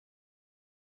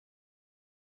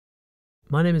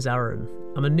My name is Aaron.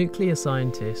 I'm a nuclear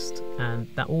scientist, and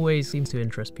that always seems to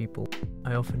interest people.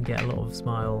 I often get a lot of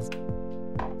smiles.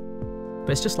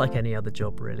 But it's just like any other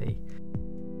job, really.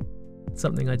 It's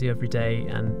something I do every day,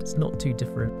 and it's not too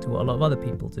different to what a lot of other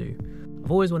people do.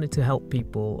 I've always wanted to help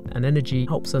people, and energy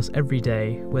helps us every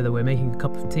day, whether we're making a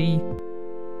cup of tea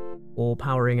or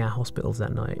powering our hospitals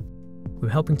at night. We're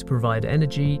helping to provide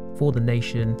energy for the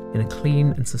nation in a clean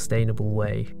and sustainable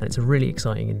way, and it's a really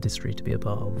exciting industry to be a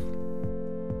part of.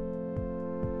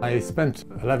 I spent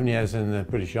 11 years in the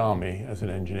British Army as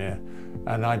an engineer,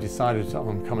 and I decided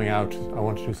on coming out I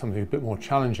want to do something a bit more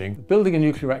challenging. Building a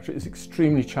nuclear reactor is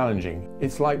extremely challenging.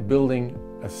 It's like building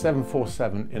a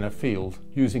 747 in a field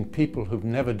using people who've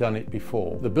never done it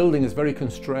before. The building is very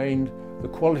constrained, the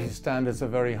quality standards are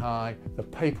very high, the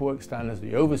paperwork standards,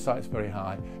 the oversight is very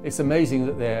high. It's amazing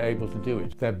that they're able to do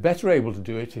it. They're better able to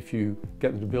do it if you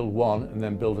get them to build one and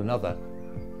then build another.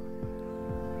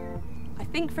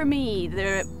 I think for me,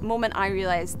 the moment I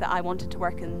realised that I wanted to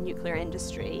work in the nuclear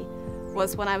industry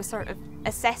was when I was sort of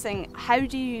assessing how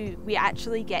do we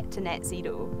actually get to net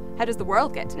zero? How does the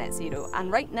world get to net zero?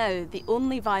 And right now, the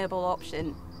only viable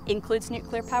option includes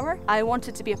nuclear power. I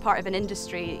wanted to be a part of an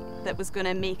industry that was going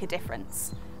to make a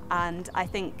difference. And I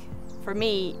think, for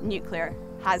me, nuclear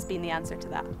has been the answer to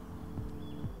that.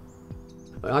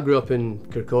 I grew up in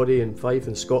Kirkcaldy in Fife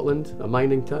in Scotland, a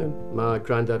mining town. My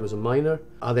granddad was a miner.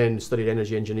 I then studied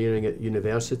energy engineering at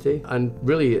university, and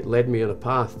really it led me on a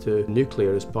path to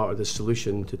nuclear as part of the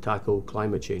solution to tackle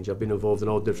climate change. I've been involved in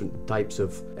all different types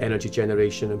of energy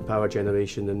generation and power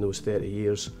generation in those 30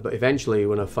 years. But eventually,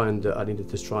 when I found that I needed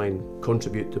to try and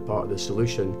contribute to part of the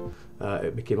solution,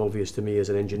 it became obvious to me as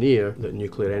an engineer that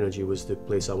nuclear energy was the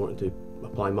place I wanted to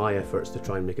apply my efforts to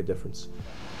try and make a difference.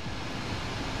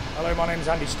 Hello, my name is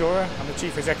Andy Storer. I'm the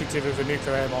Chief Executive of the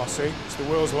Nuclear MRC. It's the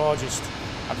world's largest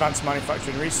advanced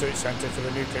manufacturing research centre for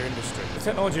the nuclear industry. The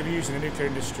technology we use in the nuclear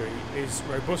industry is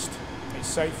robust, it's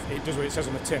safe, it does what it says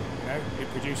on the tin, it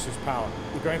produces power.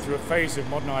 We're going through a phase of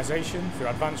modernisation through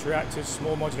advanced reactors,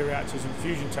 small modular reactors and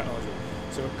fusion technology.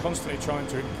 So we're constantly trying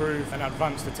to improve and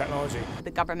advance the technology.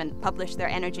 The government published their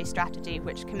energy strategy,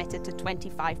 which committed to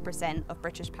 25% of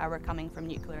British power coming from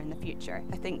nuclear in the future.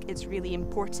 I think it's really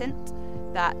important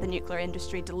that the nuclear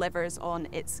industry delivers on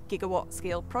its gigawatt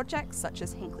scale projects such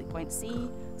as Hinkley Point C,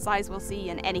 Sizewell C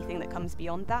and anything that comes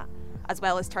beyond that, as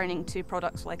well as turning to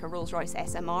products like a Rolls-Royce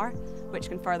SMR, which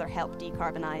can further help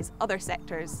decarbonise other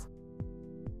sectors.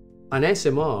 An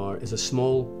SMR is a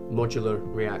small modular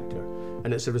reactor,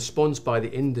 and it's a response by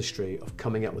the industry of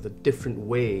coming up with a different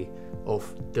way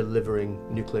of delivering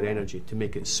nuclear energy to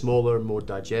make it smaller, more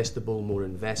digestible, more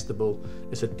investable.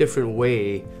 It's a different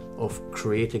way of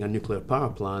creating a nuclear power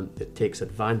plant that takes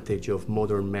advantage of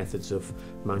modern methods of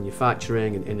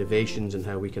manufacturing and innovations and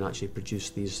how we can actually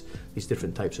produce these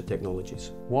different types of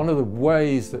technologies. One of the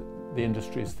ways that the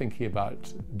industry is thinking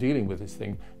about dealing with this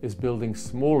thing is building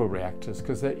smaller reactors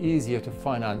because they're easier to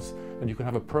finance and you can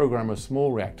have a program of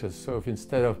small reactors. So if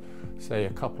instead of, say, a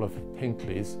couple of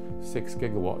Hinkleys, 6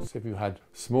 gigawatts, if you had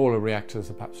smaller reactors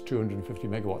of perhaps 250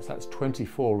 megawatts, that's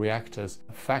 24 reactors,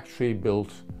 factory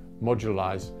built,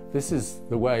 modularized. This is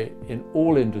the way in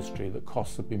all industry that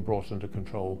costs have been brought under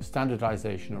control,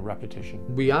 standardization and repetition.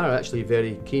 We are actually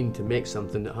very keen to make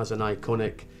something that has an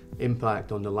iconic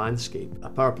impact on the landscape. A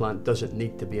power plant doesn't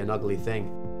need to be an ugly thing.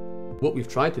 What we've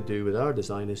tried to do with our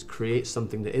design is create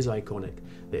something that is iconic,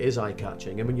 that is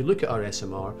eye-catching. And when you look at our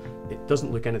SMR, it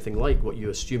doesn't look anything like what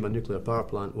you assume a nuclear power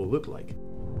plant will look like.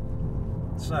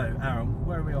 So, Aaron,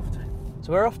 where are we off to?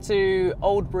 So we're off to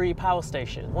Oldbury Power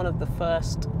Station, one of the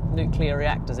first nuclear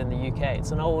reactors in the UK.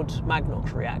 It's an old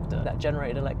Magnox reactor that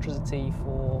generated electricity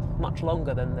for much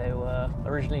longer than they were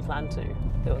originally planned to.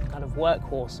 They were the kind of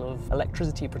workhorse of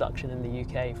electricity production in the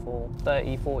UK for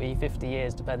 30, 40, 50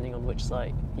 years, depending on which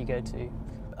site you go to.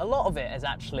 A lot of it is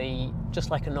actually just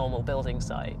like a normal building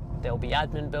site. There'll be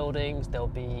admin buildings, there'll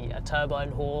be a turbine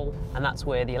hall, and that's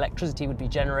where the electricity would be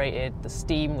generated. The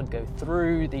steam would go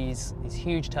through these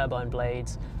huge turbine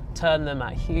blades, turn them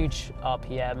at huge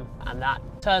RPM, and that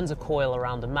turns a coil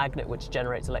around a magnet which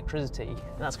generates electricity.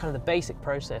 And that's kind of the basic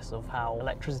process of how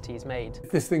electricity is made.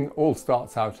 This thing all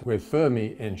starts out with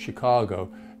Fermi in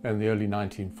Chicago in the early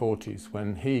 1940s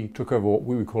when he took over what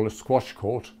we would call a squash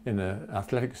court in an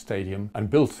athletic stadium and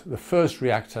built the first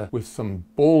reactor with some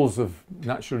balls of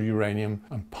natural uranium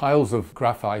and piles of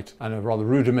graphite and a rather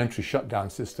rudimentary shutdown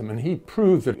system, and he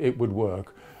proved that it would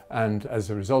work. And as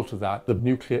a result of that, the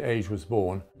nuclear age was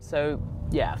born. So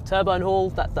yeah, turbine hall,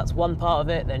 that's one part of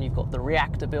it. Then you've got the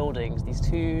reactor buildings, these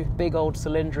two big old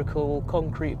cylindrical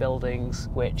concrete buildings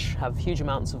which have huge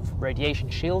amounts of radiation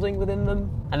shielding within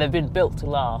them. And they've been built to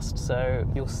last, so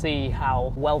you'll see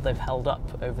how well they've held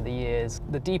up over the years.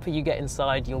 The deeper you get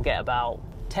inside, you'll get about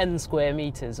 10 square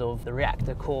meters of the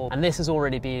reactor core, and this has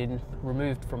already been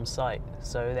removed from site.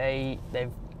 So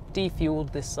they've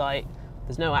defueled this site.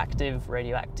 There's no active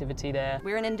radioactivity there.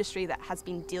 We're an industry that has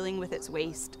been dealing with its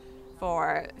waste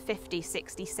for 50,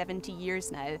 60, 70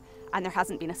 years now, and there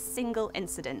hasn't been a single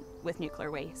incident with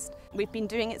nuclear waste. We've been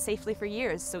doing it safely for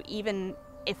years, so even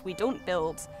if we don't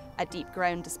build a deep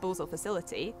ground disposal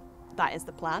facility, that is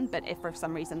the plan, but if for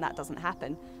some reason that doesn't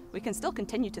happen, we can still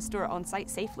continue to store it on site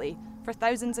safely for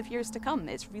thousands of years to come.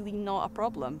 It's really not a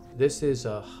problem. This is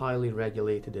a highly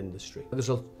regulated industry. There's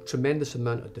a tremendous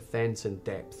amount of defence and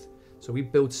depth. So we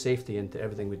build safety into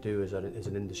everything we do as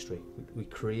an industry. We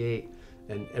create,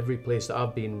 in every place that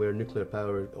I've been where nuclear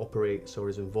power operates or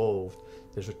is involved,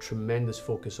 there's a tremendous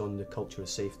focus on the culture of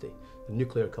safety. The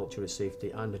nuclear culture of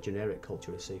safety and the generic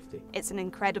culture of safety. It's an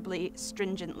incredibly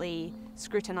stringently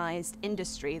scrutinised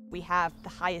industry. We have the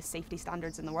highest safety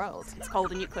standards in the world. It's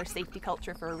called a nuclear safety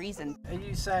culture for a reason. Are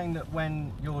you saying that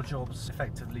when your job's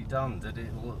effectively done, that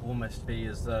it will almost be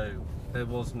as though there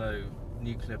was no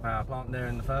nuclear power plant there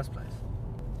in the first place?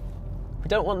 We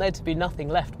don't want there to be nothing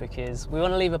left because we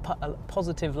want to leave a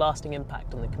positive, lasting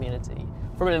impact on the community.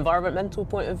 From an environmental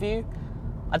point of view,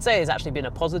 I'd say it's actually been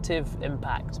a positive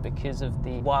impact because of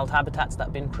the wild habitats that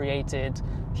have been created,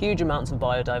 huge amounts of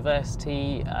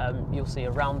biodiversity you'll see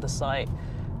around the site,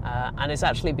 and it's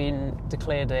actually been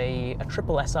declared a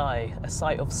triple SI, a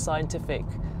site of scientific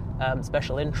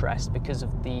special interest because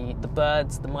of the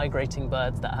birds, the migrating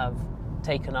birds that have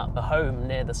taken up a home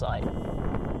near the site.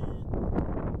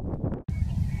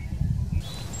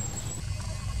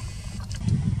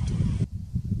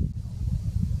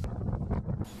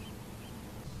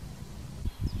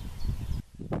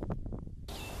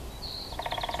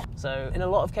 So in a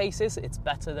lot of cases, it's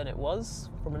better than it was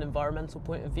from an environmental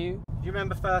point of view. Do you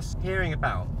remember first hearing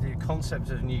about the concept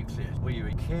of nuclear? Were you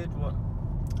a kid? What?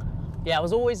 Yeah, I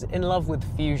was always in love with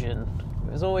fusion.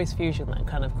 It was always fusion that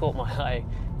kind of caught my eye.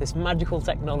 This magical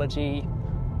technology,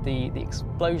 the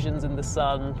explosions in the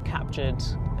sun captured,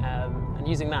 and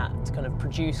using that to kind of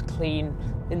produce clean,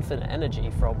 infinite energy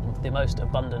from the most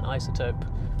abundant isotope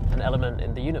and element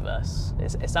in the universe.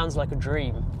 It sounds like a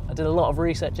dream. I did a lot of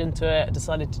research into it. I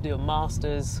decided to do a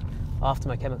master's after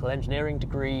my chemical engineering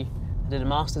degree. I did a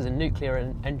master's in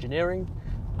nuclear engineering,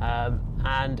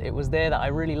 and it was there that I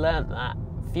really learnt that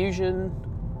fusion,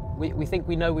 we think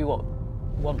we know we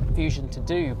want fusion to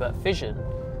do, but fission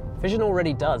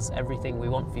already does everything we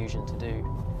want fusion to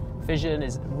do. Fission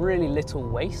is really little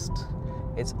waste.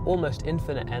 It's almost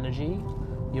infinite energy.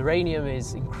 Uranium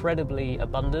is incredibly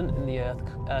abundant in the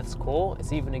Earth's core.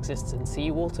 It even exists in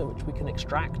seawater, which we can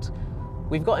extract.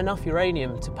 We've got enough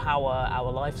uranium to power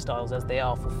our lifestyles as they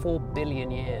are for 4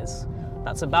 billion years.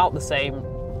 That's about the same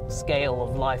scale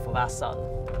of life of our sun.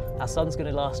 Our sun's going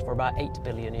to last for about 8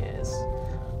 billion years.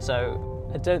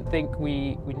 So I don't think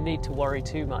we need to worry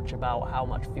too much about how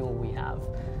much fuel we have.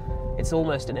 It's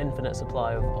almost an infinite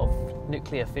supply of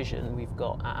nuclear fission we've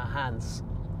got at our hands.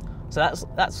 So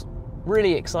that's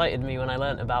really excited me when I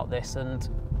learnt about this. And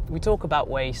we talk about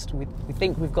waste, we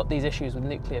think we've got these issues with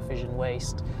nuclear fission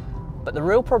waste, but the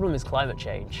real problem is climate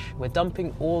change. We're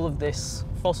dumping all of this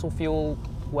fossil fuel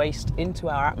waste into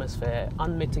our atmosphere,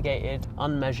 unmitigated,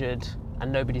 unmeasured,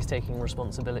 and nobody's taking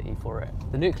responsibility for it.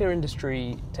 The nuclear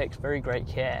industry takes very great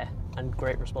care and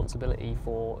great responsibility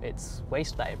for its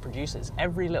waste that it produces.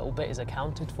 Every little bit is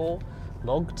accounted for,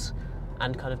 logged,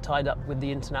 and kind of tied up with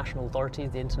the international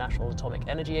authorities, the International Atomic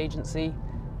Energy Agency,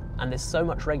 and there's so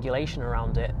much regulation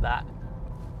around it that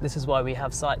this is why we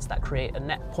have sites that create a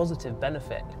net positive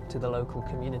benefit to the local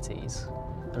communities.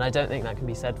 And I don't think that can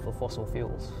be said for fossil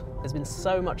fuels. There's been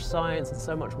so much science and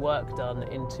so much work done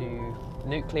into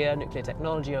nuclear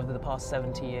technology over the past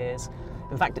 70 years.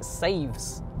 In fact, it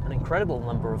saves an incredible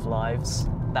number of lives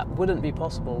that wouldn't be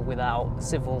possible without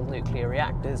civil nuclear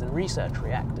reactors and research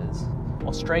reactors.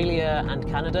 Australia and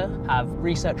Canada have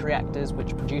research reactors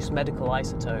which produce medical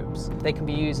isotopes. They can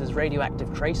be used as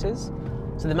radioactive tracers,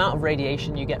 so the amount of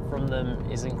radiation you get from them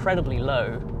is incredibly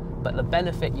low, but the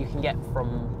benefit you can get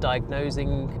from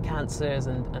diagnosing cancers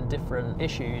and different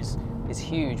issues is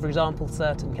huge. For example,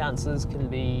 certain cancers can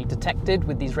be detected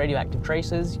with these radioactive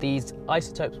tracers. These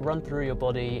isotopes run through your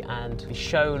body and be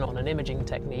shown on an imaging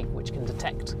technique which can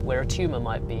detect where a tumour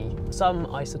might be.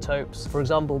 Some isotopes, for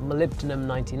example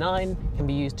molybdenum-99, can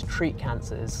be used to treat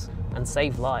cancers. and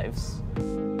save lives?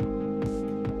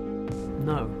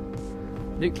 No.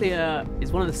 Nuclear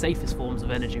is one of the safest forms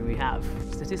of energy we have.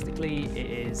 Statistically,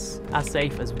 it is as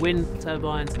safe as wind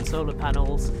turbines and solar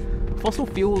panels. Fossil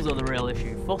fuels are the real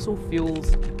issue. Fossil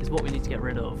fuels is what we need to get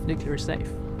rid of. Nuclear is safe.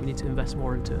 We need to invest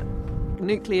more into it.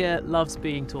 Nuclear loves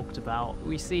being talked about.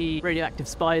 We see radioactive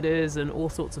spiders and all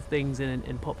sorts of things in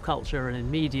pop culture and in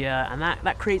media, and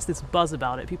that creates this buzz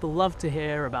about it. People love to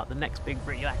hear about the next big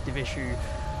radioactive issue,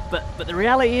 but the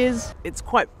reality is it's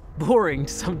quite boring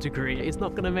to some degree. It's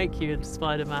not going to make you into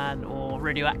Spider-Man or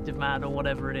Radioactive Man or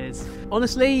whatever it is.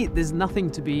 Honestly, there's nothing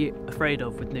to be afraid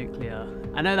of with nuclear.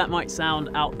 I know that might sound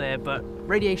out there, but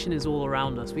radiation is all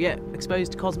around us. We get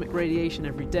exposed to cosmic radiation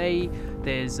every day.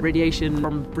 There's radiation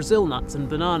from Brazil nuts and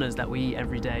bananas that we eat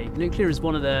every day. Nuclear is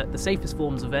one of the safest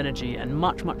forms of energy and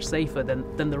much, much safer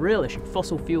than the real issue,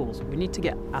 fossil fuels. We need to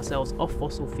get ourselves off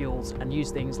fossil fuels and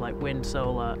use things like wind,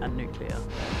 solar and nuclear.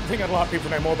 The thing I'd like people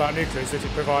to know more about nuclear is that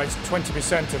it provides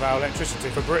 20% of our electricity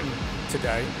for Britain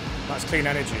today. That's clean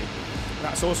energy. And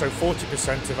that's also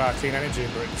 40% of our clean energy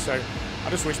in Britain. So I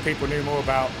just wish people knew more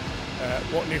about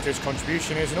what nuclear's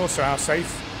contribution is and also how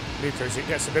safe nuclear is. It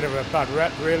gets a bit of a bad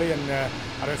rep, really, and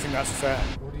I don't think that's fair.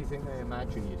 What do you think they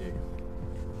imagine you do?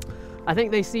 I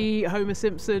think they see Homer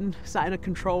Simpson sat in a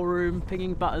control room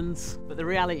pinging buttons, but the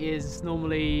reality is it's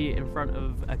normally in front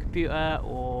of a computer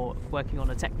or working on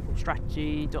a technical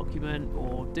strategy document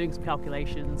or doing some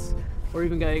calculations or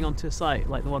even going onto a site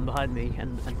like the one behind me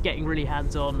and getting really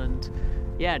hands-on and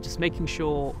yeah, just making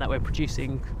sure that we're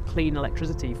producing clean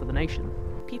electricity for the nation.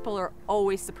 People are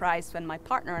always surprised when my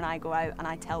partner and I go out and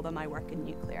I tell them I work in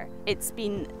nuclear. It's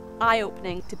been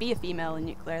eye-opening to be a female in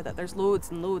nuclear, that there's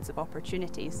loads and loads of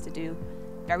opportunities to do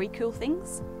very cool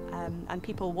things, and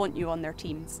people want you on their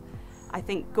teams. I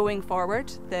think going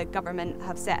forward, the government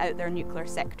have set out their nuclear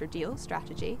sector deal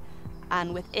strategy,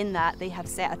 and within that they have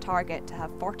set a target to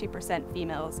have 40%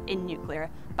 females in nuclear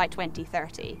by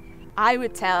 2030. I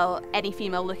would tell any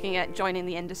female looking at joining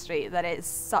the industry that it's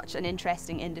such an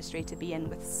interesting industry to be in,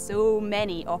 with so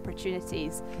many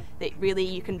opportunities that really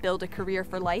you can build a career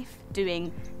for life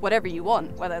doing whatever you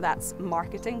want, whether that's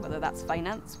marketing, whether that's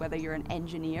finance, whether you're an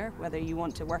engineer, whether you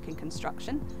want to work in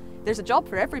construction. There's a job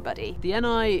for everybody. The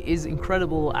NI is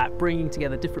incredible at bringing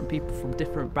together different people from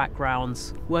different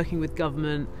backgrounds, working with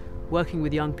government, working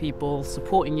with young people,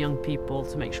 supporting young people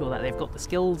to make sure that they've got the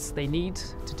skills they need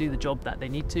to do the job that they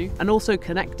need to, and also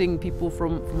connecting people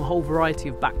from a whole variety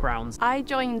of backgrounds. I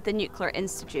joined the Nuclear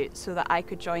Institute so that I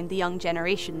could join the Young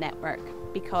Generation Network,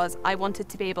 because I wanted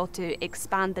to be able to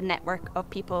expand the network of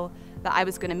people that I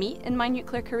was going to meet in my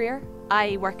nuclear career.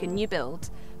 I work in new build,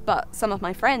 but some of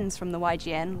my friends from the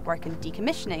YGN work in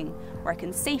decommissioning, work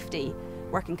in safety,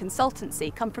 work in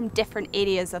consultancy, come from different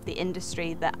areas of the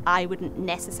industry that I wouldn't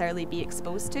necessarily be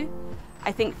exposed to.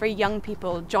 I think for young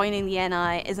people, joining the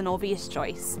NI is an obvious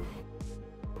choice.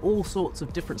 All sorts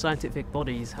of different scientific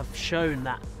bodies have shown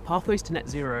that pathways to net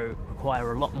zero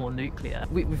require a lot more nuclear.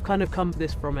 We've kind of come to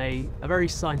this from a very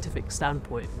scientific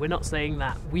standpoint. We're not saying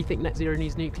that we think net zero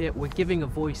needs nuclear, we're giving a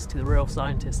voice to the real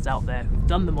scientists out there who've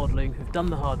done the modelling, who've done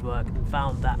the hard work and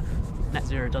found that net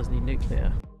zero does need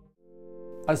nuclear.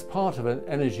 As part of an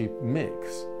energy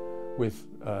mix with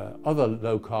other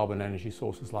low carbon energy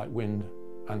sources like wind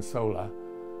and solar,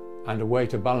 and a way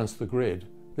to balance the grid,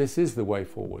 this is the way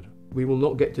forward. We will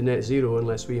not get to net zero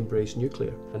unless we embrace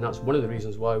nuclear, and that's one of the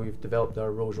reasons why we've developed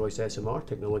our Rolls-Royce SMR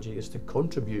technology, is to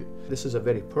contribute. This is a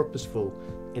very purposeful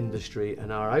industry,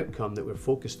 and our outcome that we're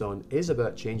focused on is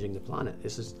about changing the planet.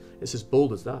 It's as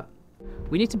bold as that.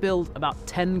 We need to build about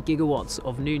 10 gigawatts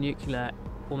of new nuclear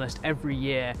almost every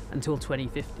year until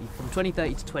 2050, from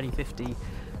 2030 to 2050.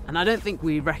 And I don't think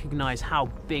we recognise how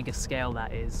big a scale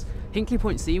that is. Hinkley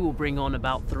Point C will bring on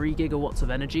about 3 gigawatts of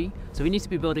energy, so we need to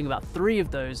be building about 3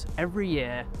 of those every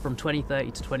year from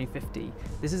 2030 to 2050.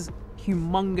 This is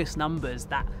humongous numbers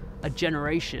that a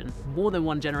generation, more than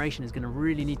one generation, is going to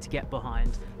really need to get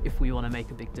behind if we want to make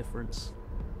a big difference.